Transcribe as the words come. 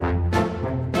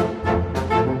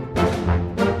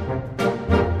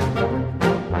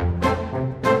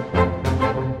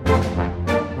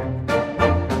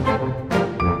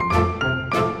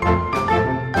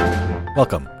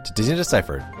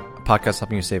Deciphered, a podcast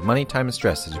helping you save money, time, and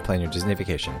stress as you plan your Disney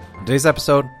vacation. On today's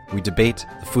episode, we debate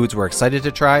the foods we're excited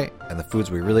to try and the foods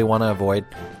we really want to avoid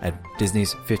at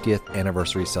Disney's 50th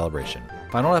anniversary celebration.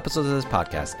 Find all episodes of this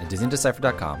podcast at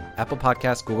DisneyDeciphered.com, Apple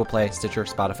Podcasts, Google Play, Stitcher,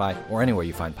 Spotify, or anywhere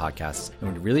you find podcasts,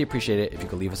 and we'd really appreciate it if you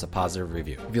could leave us a positive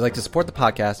review. If you'd like to support the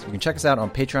podcast, you can check us out on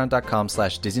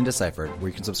Patreon.com/DisneyDeciphered, where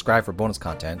you can subscribe for bonus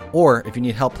content, or if you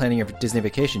need help planning your Disney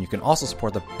vacation, you can also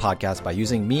support the podcast by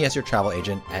using me as your travel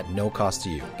agent at no cost to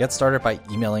you. Get started by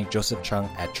emailing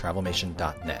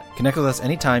josephchung@travelmation.net. Connect with us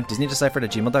anytime,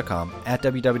 DisneyDeciphered@gmail.com, at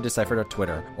www.deciphered on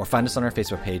Twitter, or find us on our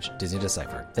Facebook page, Disney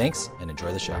Deciphered. Thanks, and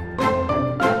enjoy the show.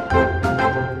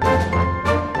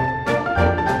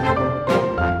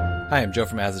 Hi, I'm Joe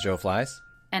from As the Joe Flies.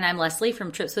 And I'm Leslie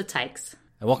from Trips with Tykes.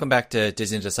 And welcome back to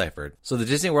Disney Deciphered. So the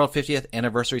Disney World 50th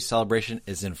anniversary celebration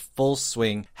is in full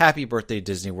swing. Happy birthday,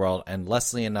 Disney World. And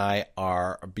Leslie and I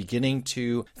are beginning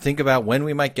to think about when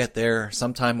we might get there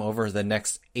sometime over the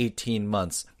next 18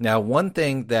 months. Now, one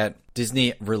thing that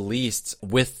Disney released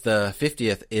with the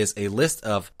 50th is a list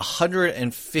of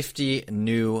 150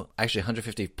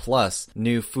 plus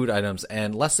new food items.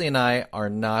 And Leslie and I are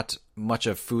not much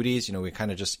of foodies. You know, we kind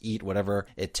of just eat whatever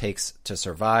it takes to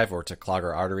survive or to clog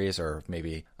our arteries, or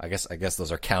maybe, I guess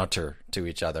those are counter to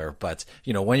each other. But,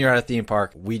 you know, when you're at a theme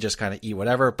park, we just kind of eat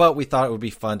whatever. But we thought it would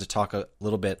be fun to talk a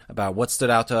little bit about what stood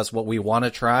out to us, what we want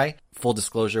to try. Full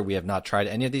disclosure, we have not tried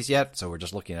any of these yet, so we're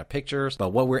just looking at pictures, but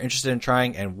what we're interested in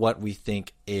trying and what we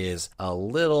think is a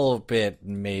little bit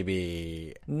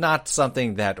maybe not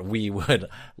something that we would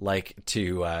like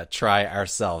to try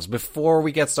ourselves. Before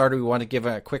we get started, we want to give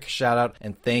a quick shout out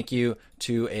and thank you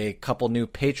to a couple new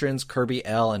patrons, Kirby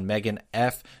L and Megan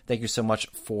F. Thank you so much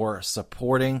for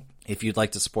supporting. If you'd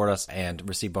like to support us and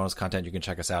receive bonus content, you can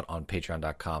check us out on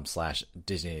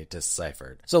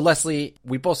patreon.com/DisneyDeciphered. So Leslie,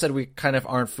 we both said we kind of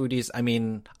aren't foodies. I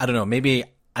mean, I don't know, maybe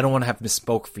I don't want to have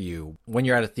misspoke for you. When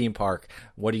you're at a theme park,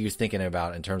 what are you thinking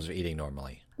about in terms of eating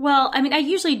normally? Well, I mean, I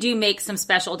usually do make some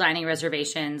special dining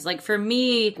reservations. Like for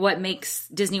me, what makes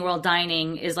Disney World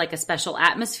dining is like a special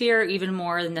atmosphere, even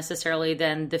more necessarily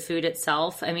than the food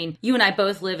itself. I mean, you and I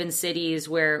both live in cities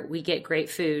where we get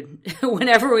great food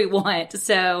whenever we want.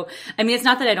 So, I mean, it's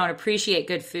not that I don't appreciate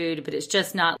good food, but it's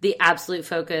just not the absolute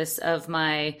focus of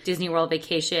my Disney World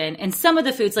vacation. And some of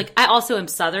the foods, like I also am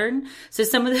Southern, so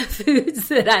some of the foods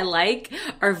that I like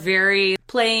are very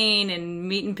plain and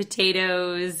meat and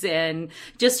potatoes, and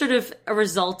just sort of a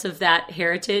result of that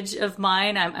heritage of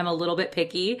mine. I'm a little bit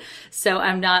picky, so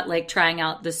I'm not like trying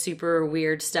out the super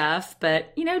weird stuff,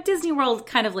 but you know, Disney World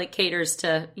kind of like caters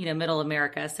to, you know, middle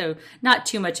America, so not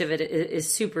too much of it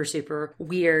is super, super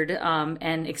weird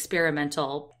and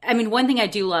experimental. I mean, one thing I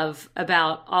do love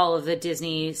about all of the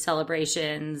Disney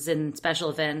celebrations and special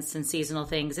events and seasonal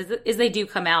things is they do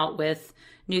come out with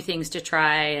new things to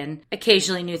try and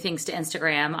occasionally new things to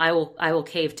Instagram. I will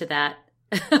cave to that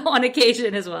on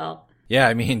occasion as well. Yeah,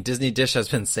 I mean, Disney Dish has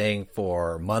been saying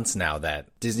for months now that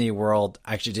Disney World,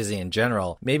 actually Disney in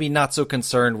general, maybe not so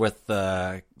concerned with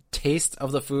the taste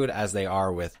of the food as they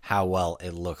are with how well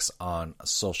it looks on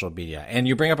social media. And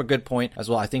you bring up a good point as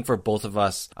well. I think for both of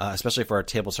us, especially for our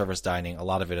table service dining, a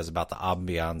lot of it is about the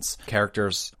ambiance.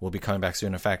 Characters will be coming back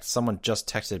soon. In fact, someone just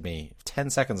texted me 10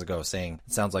 seconds ago saying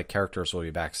it sounds like characters will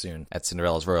be back soon at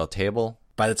Cinderella's Royal Table.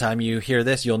 By the time you hear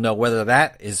this, you'll know whether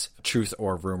that is truth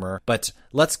or rumor. But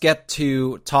let's get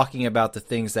to talking about the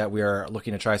things that we are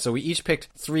looking to try. So we each picked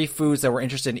 3 foods that we're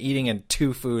interested in eating and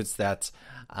 2 foods that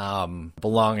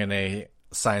belong in a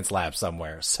science lab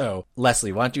somewhere. So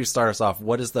Leslie, why don't you start us off?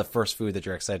 What is the first food that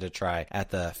you're excited to try at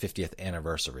the 50th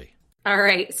anniversary? All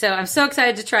right. So I'm so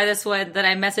excited to try this one that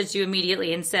I messaged you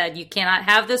immediately and said, you cannot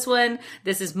have this one.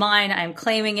 This is mine. I'm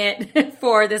claiming it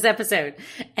for this episode.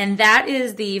 And that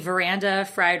is the Veranda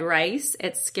fried rice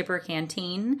at Skipper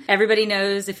Canteen. Everybody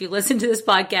knows, if you listen to this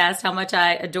podcast, how much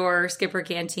I adore Skipper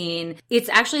Canteen. It's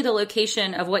actually the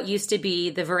location of what used to be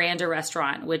the Veranda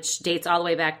restaurant, which dates all the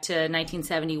way back to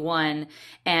 1971.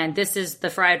 And this is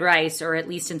the fried rice, or at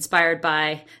least inspired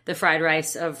by the fried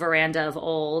rice of Veranda of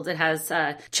old. It has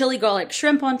chili garlic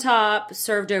shrimp on top,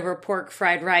 served over pork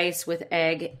fried rice with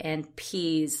egg and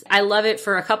peas. I love it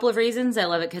for a couple of reasons. I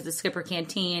love it because it's Skipper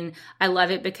Canteen. I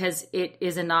love it because it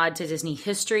is a nod to Disney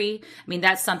history. I mean,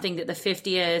 that's something that the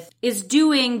 50th is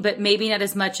doing, but maybe not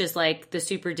as much as like the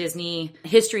super Disney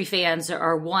history fans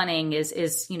are wanting,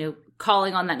 is, you know,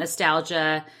 calling on that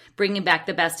nostalgia, bringing back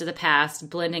the best of the past,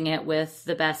 blending it with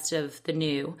the best of the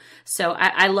new. So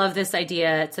I love this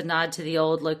idea. It's a nod to the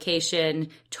old location,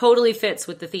 totally fits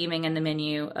with the theming and the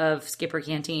menu of Skipper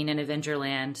Canteen and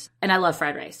Adventureland. And I love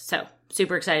fried rice. So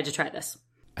super excited to try this.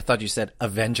 I thought you said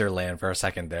Avengerland for a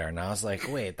second there, and I was like,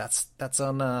 wait, that's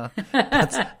on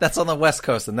that's on the West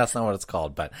Coast, and that's not what it's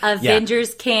called. But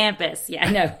Avengers Campus. Yeah,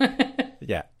 I know.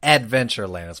 Yeah,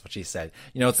 Adventureland is what she said.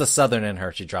 It's the Southern in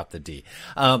her. She dropped the D.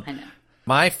 I know.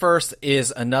 My first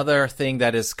is another thing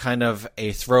that is kind of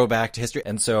a throwback to history.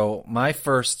 And so my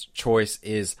first choice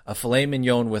is a filet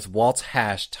mignon with Walt's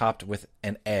hash topped with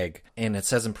an egg. And it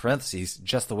says in parentheses,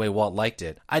 just the way Walt liked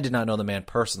it. I did not know the man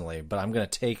personally, but I'm going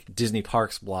to take Disney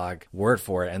Parks blog word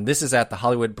for it. And this is at the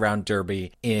Hollywood Brown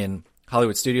Derby in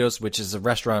Hollywood Studios, which is a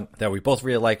restaurant that we both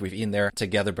really like. We've eaten there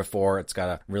together before. It's got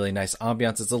a really nice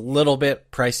ambiance. It's a little bit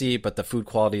pricey, but the food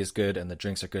quality is good and the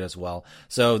drinks are good as well.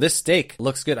 So this steak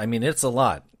looks good. I mean, it's a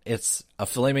lot. It's a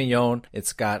filet mignon.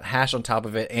 It's got hash on top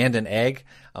of it and an egg.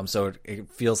 So it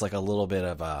feels like a little bit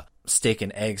of a steak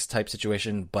and eggs type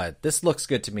situation, but this looks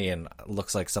good to me and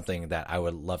looks like something that I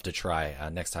would love to try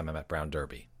next time I'm at Brown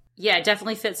Derby. Yeah, it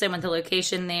definitely fits in with the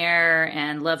location there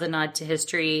and love the nod to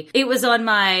history. It was on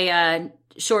my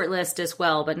short list as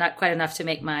well, but not quite enough to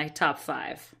make my top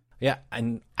 5. Yeah,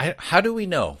 and how do we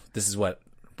know this is what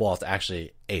Walt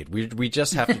actually ate? We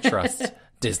just have to trust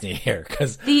Disney here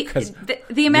because the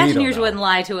Imagineers wouldn't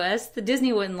lie to us. The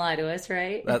Disney wouldn't lie to us,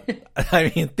 right?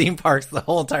 I mean, theme parks, the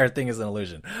whole entire thing is an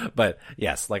illusion. But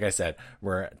yes, like I said,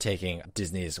 we're taking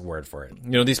Disney's word for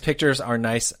it. These pictures are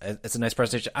nice. It's a nice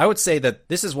presentation. I would say that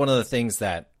this is one of the things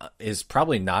that is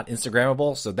probably not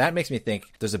Instagrammable. So that makes me think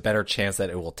there's a better chance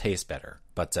that it will taste better.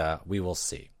 But we will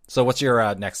see. So what's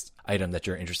your next item that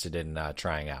you're interested in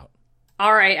trying out?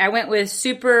 All right, I went with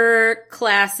super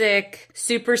classic,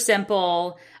 super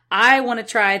simple. I want to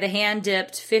try the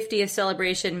hand-dipped 50th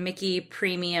Celebration Mickey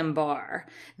Premium Bar.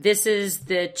 This is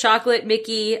the chocolate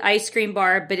Mickey ice cream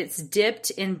bar, but it's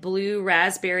dipped in blue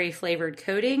raspberry flavored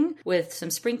coating with some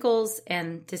sprinkles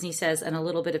and, Disney says, and a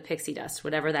little bit of pixie dust,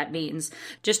 whatever that means.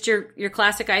 Just your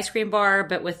classic ice cream bar,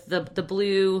 but with the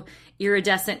blue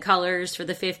iridescent colors for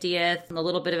the 50th and a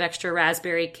little bit of extra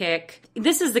raspberry kick.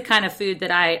 This is the kind of food that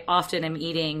I often am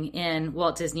eating in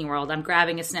Walt Disney World. I'm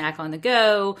grabbing a snack on the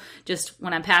go, just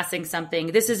when I'm passing something.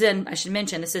 I should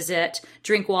mention, this is at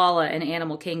Drinkwalla in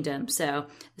Animal Kingdom. So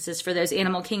this is for those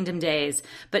Animal Kingdom days.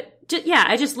 But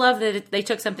I just love that they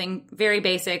took something very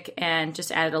basic and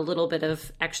just added a little bit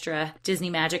of extra Disney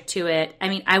magic to it. I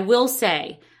mean, I will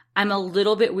say, I'm a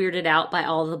little bit weirded out by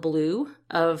all the blue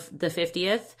of the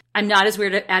 50th. I'm not as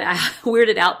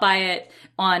weirded out by it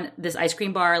on this ice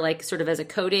cream bar, like sort of as a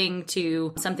coating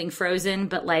to something frozen,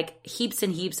 but like heaps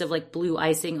and heaps of like blue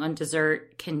icing on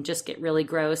dessert can just get really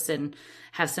gross and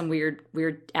have some weird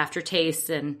aftertastes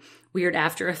and weird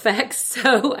after effects.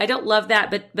 So I don't love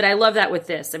that, but I love that with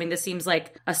this. I mean, this seems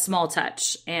like a small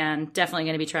touch and definitely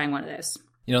going to be trying one of those.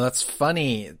 That's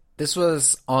funny. This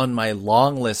was on my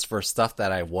long list for stuff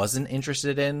that I wasn't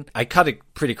interested in. I cut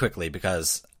it pretty quickly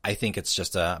because I think it's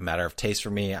just a matter of taste for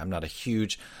me. I'm not a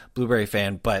huge blueberry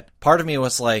fan, but part of me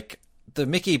was like, the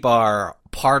Mickey bar,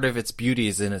 part of its beauty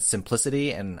is in its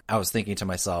simplicity, and I was thinking to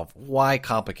myself, why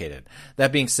complicated?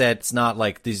 That being said, it's not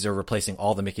like these are replacing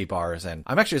all the Mickey bars, and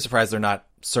I'm actually surprised they're not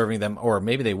serving them, or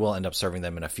maybe they will end up serving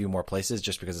them in a few more places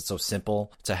just because it's so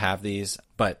simple to have these,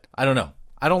 but I don't know.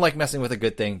 I don't like messing with a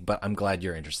good thing, but I'm glad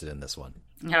you're interested in this one.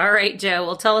 All right, Joe.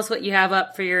 Well, tell us what you have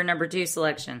up for your number 2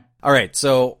 selection. All right.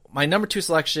 So my number 2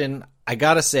 selection, I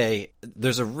gotta say,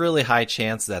 there's a really high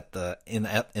chance that in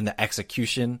the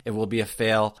execution, it will be a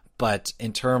fail. But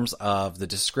in terms of the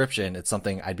description, it's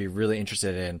something I'd be really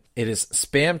interested in. It is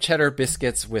Spam cheddar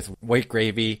biscuits with white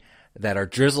gravy that are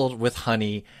drizzled with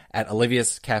honey at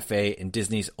Olivia's Cafe in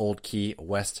Disney's Old Key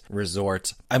West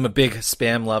Resort. I'm a big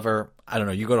Spam lover. I don't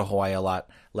know, you go to Hawaii a lot,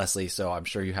 Leslie, so I'm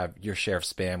sure you have your share of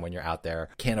Spam when you're out there.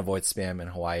 Can't avoid Spam in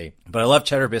Hawaii. But I love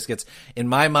cheddar biscuits. In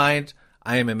my mind,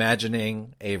 I am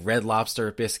imagining a Red Lobster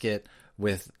biscuit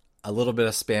with a little bit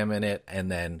of Spam in it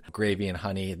and then gravy and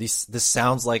honey. This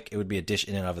sounds like it would be a dish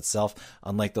in and of itself,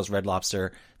 unlike those Red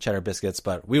Lobster cheddar biscuits,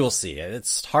 but we will see.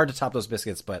 It's hard to top those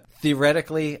biscuits, but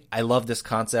theoretically, I love this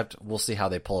concept. We'll see how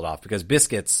they pull it off, because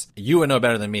biscuits, you would know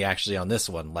better than me actually on this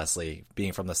one, Leslie,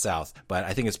 being from the South, but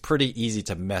I think it's pretty easy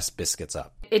to mess biscuits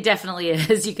up. It definitely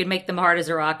is. You can make them hard as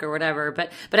a rock or whatever, but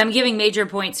I'm giving major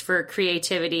points for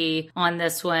creativity on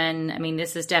this one. I mean,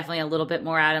 this is definitely a little bit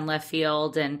more out in left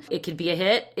field, and it could be a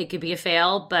hit, it could be a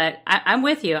fail, but I'm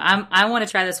with you. I want to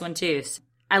try this one too.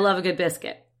 I love a good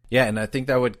biscuit. Yeah, and I think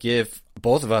that would give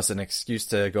both of us an excuse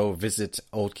to go visit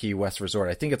Old Key West Resort.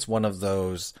 I think it's one of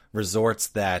those resorts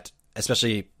that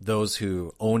especially those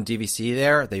who own DVC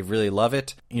there, they really love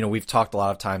it. You know, we've talked a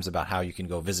lot of times about how you can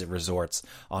go visit resorts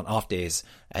on off days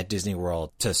at Disney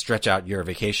World to stretch out your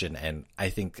vacation. And I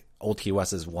think Old Key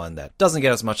West is one that doesn't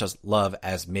get as much love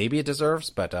as maybe it deserves,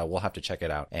 but we'll have to check it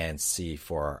out and see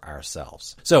for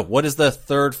ourselves. So what is the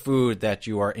third food that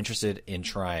you are interested in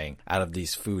trying out of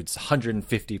these foods,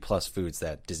 150 plus foods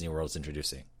that Disney World is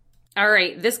introducing? All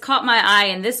right, this caught my eye,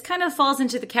 and this kind of falls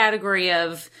into the category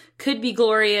of could be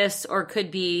glorious or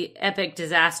could be epic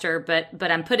disaster, but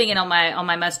I'm putting it on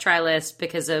my must-try list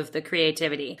because of the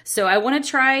creativity. So I want to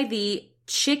try the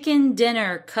Chicken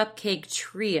Dinner Cupcake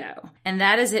Trio, and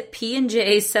that is at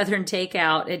P&J's Southern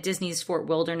Takeout at Disney's Fort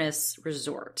Wilderness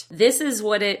Resort. This is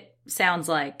what it sounds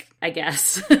like, I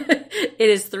guess. It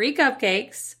is 3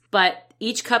 cupcakes, but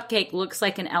each cupcake looks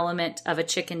like an element of a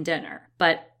chicken dinner.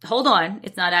 But hold on,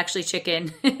 it's not actually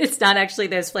chicken. It's not actually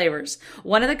those flavors.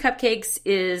 One of the cupcakes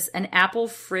is an apple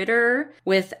fritter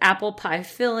with apple pie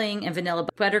filling and vanilla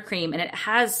buttercream, and it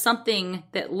has something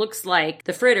that looks like,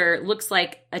 the fritter looks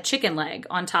like a chicken leg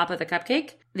on top of the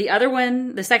cupcake. The other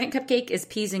one, the second cupcake, is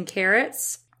peas and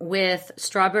carrots with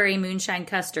strawberry moonshine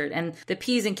custard, and the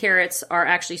peas and carrots are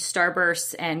actually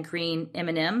Starbursts and green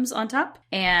M&Ms on top.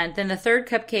 And then the third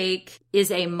cupcake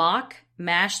is a mock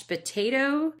mashed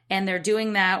potato, and they're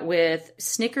doing that with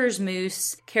Snickers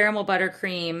mousse, caramel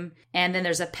buttercream, and then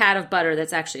there's a pat of butter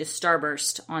that's actually a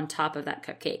Starburst on top of that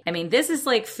cupcake. I mean, this is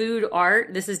like food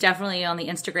art. This is definitely on the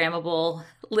Instagrammable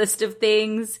list of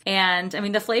things. And I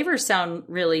mean, the flavors sound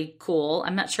really cool.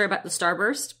 I'm not sure about the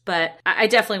Starburst, but I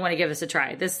definitely want to give this a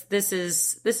try. This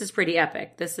is pretty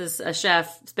epic. This is a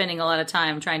chef spending a lot of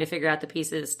time trying to figure out the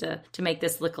pieces to make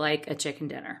this look like a chicken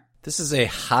dinner. This is a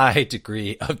high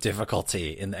degree of difficulty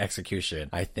in the execution,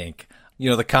 I think. You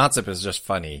know, the concept is just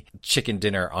funny. Chicken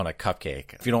dinner on a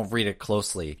cupcake. If you don't read it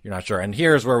closely, you're not sure. And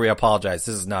here's where we apologize.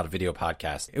 This is not a video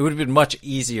podcast. It would have been much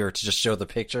easier to just show the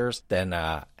pictures than,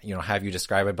 have you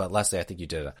describe it. But Leslie, I think you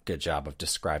did a good job of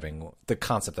describing the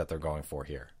concept that they're going for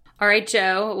here. All right,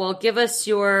 Joe. Well, give us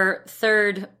your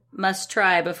third must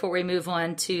try before we move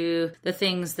on to the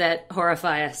things that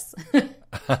horrify us.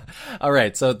 All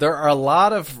right. So there are a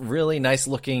lot of really nice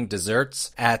looking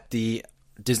desserts at the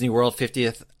Disney World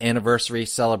 50th anniversary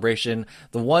celebration.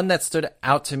 The one that stood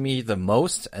out to me the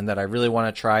most and that I really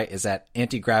want to try is at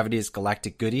Anti-Gravity's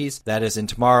Galactic Goodies. That is in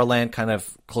Tomorrowland, kind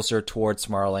of closer towards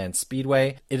Tomorrowland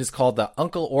Speedway. It is called the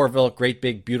Uncle Orville Great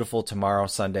Big Beautiful Tomorrow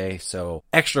Sundae. So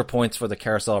extra points for the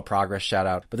Carousel of Progress shout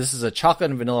out. But this is a chocolate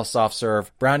and vanilla soft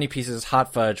serve, brownie pieces,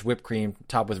 hot fudge, whipped cream,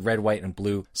 topped with red, white, and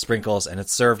blue sprinkles. And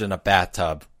it's served in a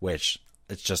bathtub, which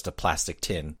it's just a plastic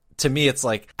tin. To me, it's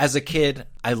like, as a kid,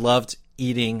 I loved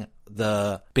eating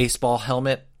the baseball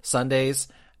helmet sundaes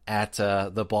at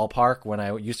the ballpark when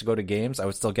I used to go to games. I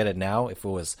would still get it now if it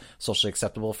was socially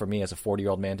acceptable for me as a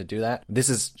 40-year-old man to do that. This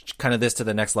is kind of this to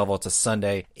the next level. It's a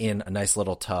sundae in a nice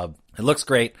little tub. It looks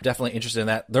great. Definitely interested in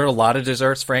that. There are a lot of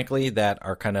desserts, frankly, that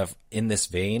are kind of in this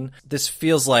vein. This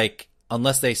feels like,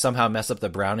 unless they somehow mess up the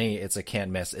brownie, it's a can't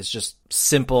miss. It's just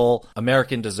simple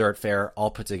American dessert fare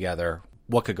all put together.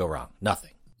 What could go wrong?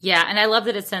 Nothing. Yeah, and I love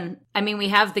that we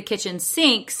have the kitchen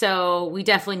sink, so we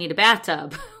definitely need a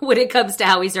bathtub when it comes to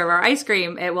how we serve our ice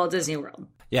cream at Walt Disney World.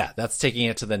 Yeah, that's taking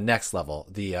it to the next level,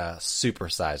 the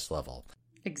supersized level.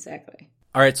 Exactly.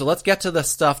 All right, so let's get to the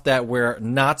stuff that we're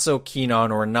not so keen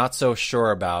on or not so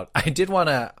sure about. I did want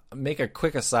to make a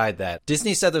quick aside that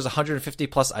Disney said there's 150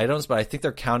 plus items, but I think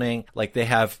they're counting, like they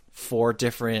have 4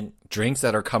 different drinks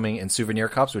that are coming in souvenir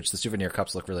cups, which the souvenir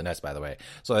cups look really nice, by the way.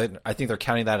 So I think they're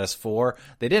counting that as 4.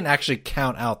 They didn't actually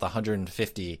count out the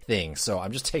 150 things. So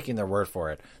I'm just taking their word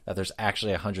for it that there's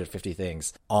actually 150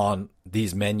 things on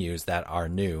these menus that are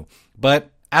new.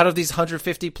 But out of these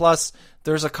 150 plus,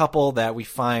 there's a couple that we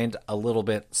find a little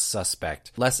bit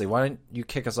suspect. Leslie, why don't you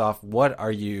kick us off? What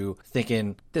are you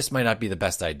thinking this might not be the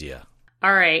best idea?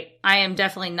 All right. I am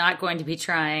definitely not going to be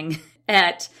trying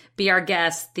at Be Our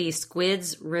Guest the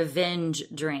Squid's Revenge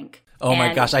drink. Oh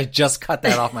my gosh, I just cut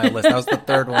that off my list. That was the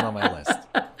third one on my list.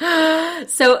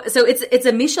 So it's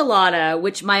a michelada,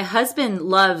 which my husband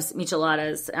loves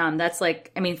micheladas. That's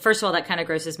like, I mean, first of all, that kind of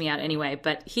grosses me out anyway,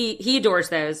 but he adores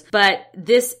those. But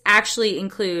this actually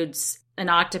includes an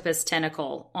octopus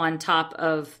tentacle on top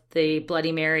of the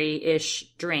Bloody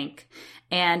Mary-ish drink.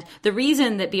 And the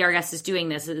reason that Be Our Guest is doing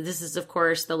this is, of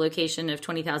course, the location of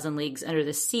 20,000 Leagues Under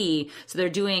the Sea. So they're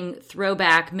doing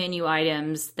throwback menu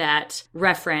items that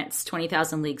reference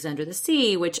 20,000 Leagues Under the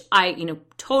Sea, which I,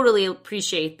 totally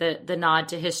appreciate the nod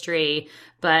to history.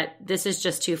 But this is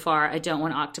just too far. I don't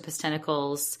want octopus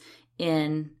tentacles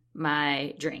in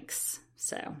my drinks.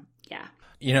 So, yeah.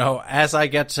 As I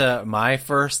get to my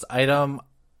first item,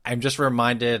 I'm just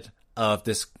reminded of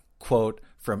this quote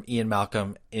from Ian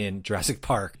Malcolm in Jurassic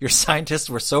Park. Your scientists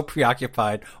were so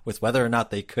preoccupied with whether or not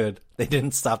they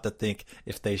didn't stop to think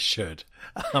if they should.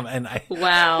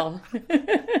 Wow.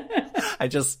 I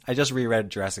just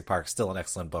reread Jurassic Park, still an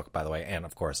excellent book, by the way, and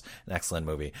of course, an excellent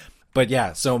movie. But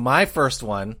yeah, so my first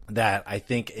one that I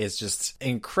think is just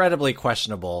incredibly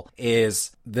questionable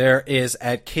is there is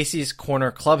at Casey's Corner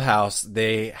Clubhouse,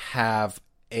 they have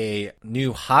a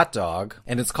new hot dog,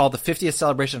 and it's called the 50th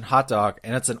Celebration Hot Dog,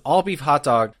 and it's an all-beef hot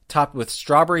dog topped with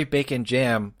strawberry bacon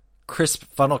jam, crisp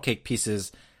funnel cake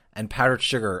pieces, and powdered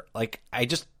sugar. Like, I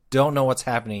just don't know what's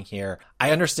happening here.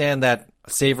 I understand that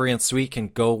savory and sweet can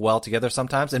go well together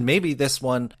sometimes, and maybe this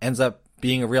one ends up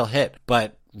being a real hit,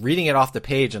 but reading it off the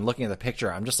page and looking at the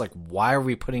picture, I'm just like, why are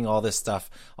we putting all this stuff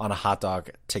on a hot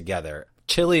dog together?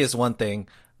 Chili is one thing.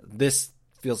 This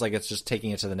feels like it's just taking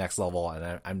it to the next level,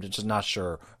 and I'm just not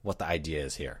sure what the idea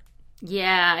is here.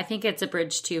 Yeah, I think it's a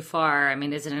bridge too far. I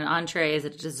mean, is it an entree? Is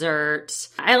it a dessert?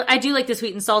 I do like the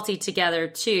sweet and salty together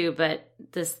too, but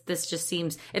this just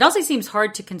seems, it also seems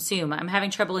hard to consume. I'm having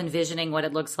trouble envisioning what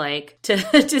it looks like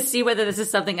to see whether this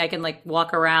is something I can like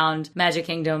walk around Magic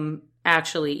Kingdom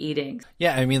actually eating.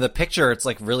 Yeah, I mean, the picture, it's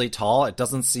like really tall. It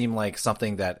doesn't seem like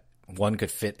something that one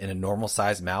could fit in a normal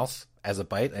sized mouth as a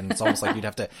bite, and it's almost like you'd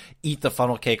have to eat the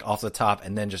funnel cake off the top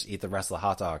and then just eat the rest of the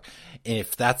hot dog.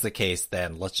 If that's the case,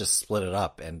 then let's just split it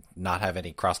up and not have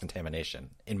any cross-contamination,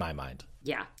 in my mind.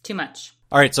 Yeah, too much.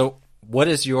 All right, so what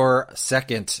is your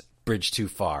second bridge too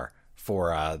far for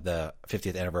the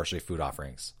 50th anniversary food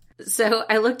offerings? So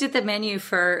I looked at the menu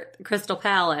for Crystal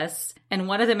Palace, and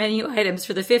one of the menu items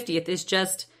for the 50th is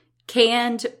just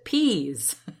canned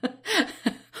peas.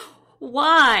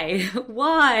 Why?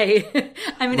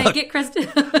 I mean, look, I get Crystal.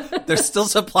 There's still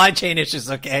supply chain issues,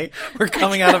 okay? We're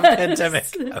coming out of a pandemic,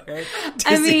 okay?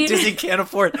 Disney can't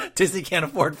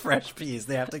afford fresh peas.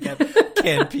 They have to get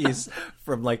canned peas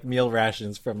from like meal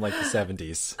rations from like the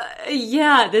 70s.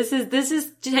 Yeah, this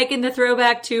is taking the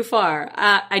throwback too far.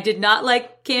 I did not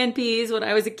like canned peas when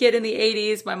I was a kid in the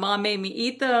 80s. My mom made me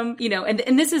eat them, you know,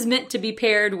 and this is meant to be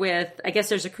paired with, I guess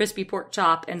there's a crispy pork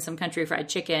chop and some country fried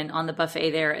chicken on the buffet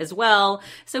there as well.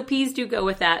 So peas do go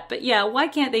with that. But yeah, why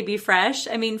can't they be fresh?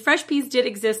 I mean, fresh peas did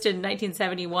exist in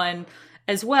 1971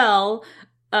 as well.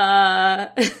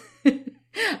 I'm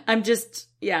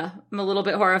a little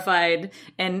bit horrified.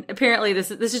 And apparently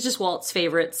this is just Walt's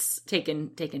favorites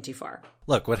taken too far.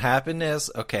 Look, what happened is,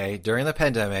 okay, during the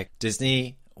pandemic,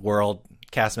 Disney World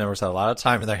cast members had a lot of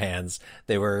time in their hands.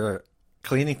 They were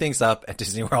cleaning things up at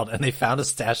Disney World, and they found a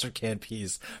stash of canned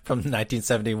peas from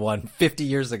 1971, 50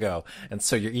 years ago. And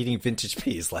so you're eating vintage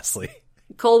peas, Leslie.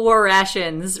 Cold War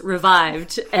rations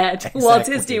revived at Walt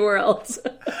Disney World.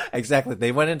 Exactly.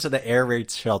 They went into the air raid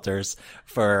shelters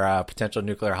for potential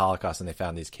nuclear holocaust, and they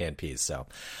found these canned peas. So,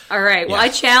 all right. Well, I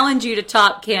challenge you to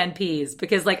top canned peas,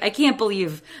 because like I can't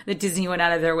believe that Disney went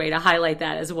out of their way to highlight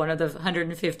that as one of the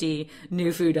 150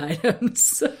 new food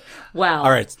items. Wow.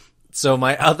 All right. So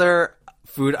my other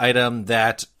food item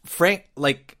that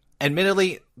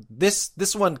admittedly,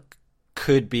 this one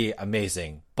could be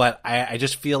amazing, but I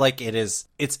just feel like it's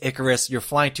Icarus. You're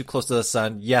flying too close to the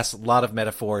sun. Yes, a lot of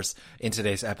metaphors in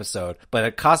today's episode, but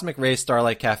at Cosmic Rays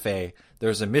Starlight Cafe,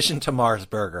 there's a Mission to Mars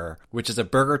burger, which is a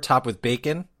burger topped with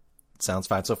bacon. Sounds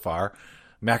fine so far.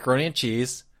 Macaroni and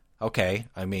cheese. Okay.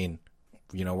 I mean,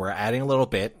 you know, we're adding a little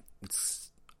bit. It's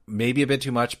maybe a bit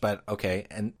too much, but okay.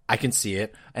 And I can see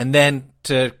it. And then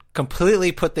to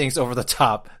completely put things over the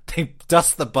top, they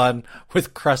dust the bun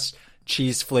with crushed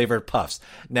cheese flavored puffs.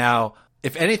 Now,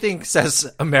 if anything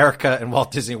says America and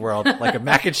Walt Disney World, like a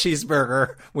mac and cheese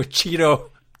burger with Cheeto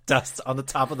dust on the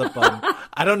top of the bun,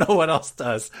 I don't know what else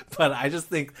does, but I just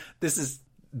think this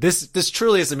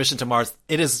truly is a Mission to Mars.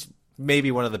 It is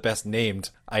maybe one of the best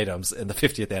named items in the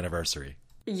 50th anniversary.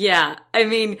 Yeah, I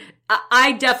mean,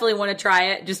 I definitely want to try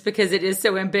it just because it is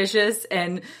so ambitious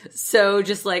and so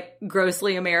just like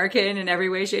grossly American in every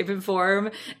way, shape, and form.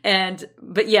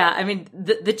 But yeah, I mean,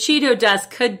 the Cheeto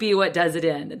dust could be what does it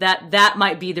in. That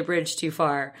might be the bridge too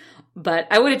far. But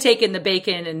I would have taken the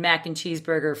bacon and mac and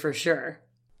cheeseburger for sure.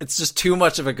 It's just too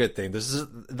much of a good thing.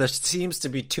 There seems to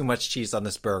be too much cheese on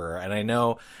this burger. And I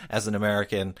know as an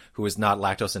American who is not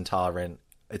lactose intolerant,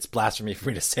 it's blasphemy for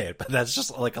me to say it, but that's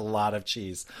just like a lot of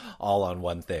cheese all on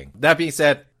one thing. That being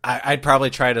said, I'd probably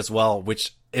try it as well,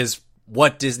 which is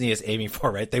what Disney is aiming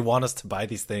for, right? They want us to buy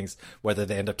these things, whether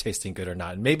they end up tasting good or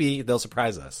not. And maybe they'll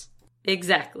surprise us.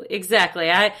 Exactly.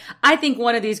 I think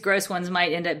one of these gross ones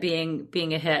might end up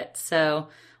being a hit. So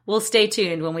we'll stay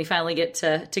tuned when we finally get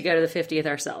to go to the 50th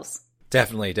ourselves.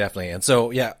 Definitely, definitely. And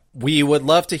so, yeah, we would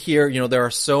love to hear, there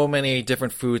are so many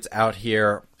different foods out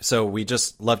here. So we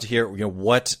just love to hear,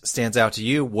 what stands out to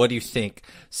you. What do you think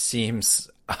seems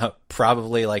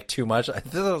probably like too much? I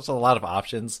think there's a lot of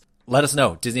options. Let us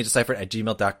know.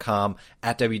 DisneyDeciphered@gmail.com,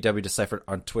 at WWDeciphered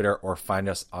on Twitter, or find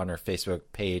us on our Facebook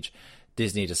page,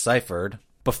 Disney Deciphered.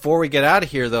 Before we get out of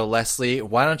here, though, Leslie,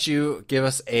 why don't you give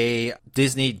us a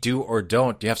Disney do or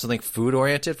don't? Do you have something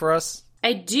food-oriented for us?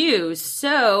 I do.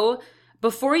 So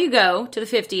before you go to the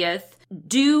 50th,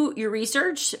 do your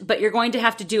research, but you're going to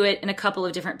have to do it in a couple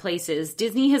of different places.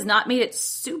 Disney has not made it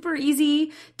super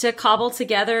easy to cobble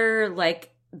together like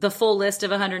the full list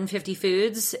of 150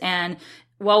 foods. And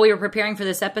while we were preparing for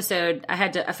this episode,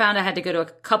 I found I had to go to a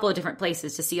couple of different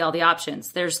places to see all the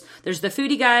options. There's the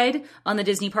foodie guide on the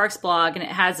Disney Parks blog, and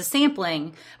it has a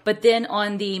sampling. But then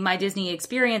on the My Disney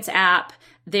Experience app,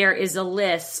 there is a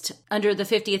list under the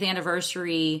 50th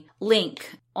anniversary link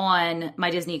on My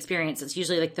Disney Experience. It's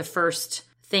usually like the first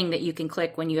thing that you can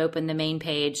click when you open the main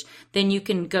page. Then you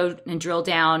can go and drill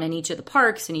down in each of the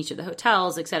parks and each of the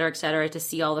hotels, et cetera, to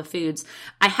see all the foods.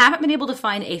 I haven't been able to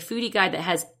find a foodie guide that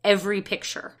has every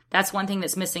picture. That's one thing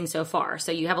that's missing so far.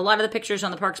 So you have a lot of the pictures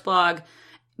on the parks blog,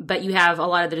 but you have a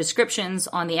lot of the descriptions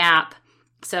on the app.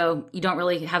 So you don't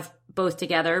really have both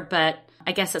together, but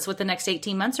I guess that's what the next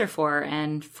 18 months are for,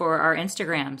 and for our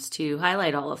Instagrams to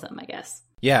highlight all of them, I guess.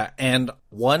 Yeah, and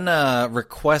one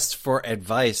request for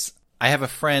advice. I have a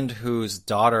friend whose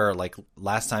daughter, like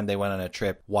last time they went on a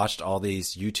trip, watched all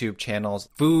these YouTube channels,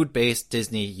 food-based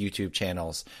Disney YouTube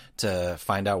channels, to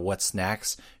find out what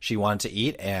snacks she wanted to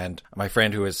eat. And my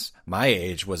friend, who is my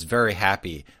age, was very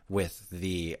happy with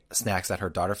the snacks that her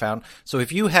daughter found. So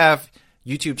if you have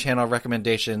YouTube channel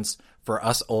recommendations for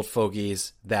us old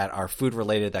fogies that are food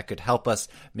related that could help us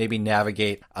maybe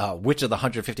navigate which of the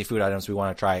 150 food items we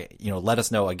want to try, let us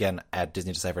know again at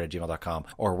DisneyDeciphered@gmail.com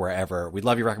or wherever. We'd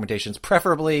love your recommendations,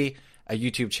 preferably a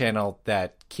YouTube channel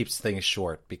that keeps things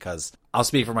short, because I'll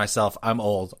speak for myself. I'm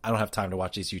old. I don't have time to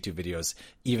watch these YouTube videos,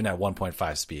 even at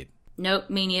 1.5 speed.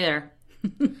 Nope, me neither.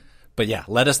 But yeah,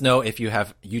 let us know if you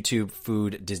have YouTube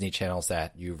food Disney channels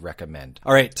that you recommend.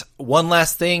 All right, one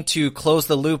last thing to close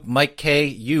the loop. Mike K.,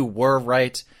 you were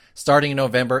right. Starting in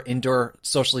November, indoor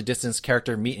socially distanced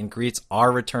character meet and greets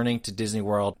are returning to Disney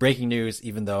World. Breaking news,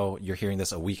 even though you're hearing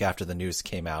this a week after the news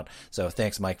came out. So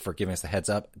thanks, Mike, for giving us the heads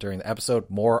up during the episode.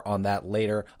 More on that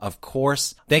later, of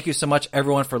course. Thank you so much,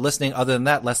 everyone, for listening. Other than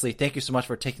that, Leslie, thank you so much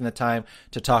for taking the time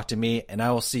to talk to me. And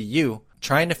I will see you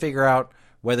trying to figure out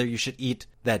whether you should eat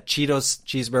that Cheetos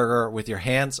cheeseburger with your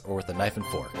hands or with a knife and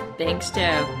fork. Thanks,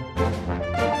 Joe.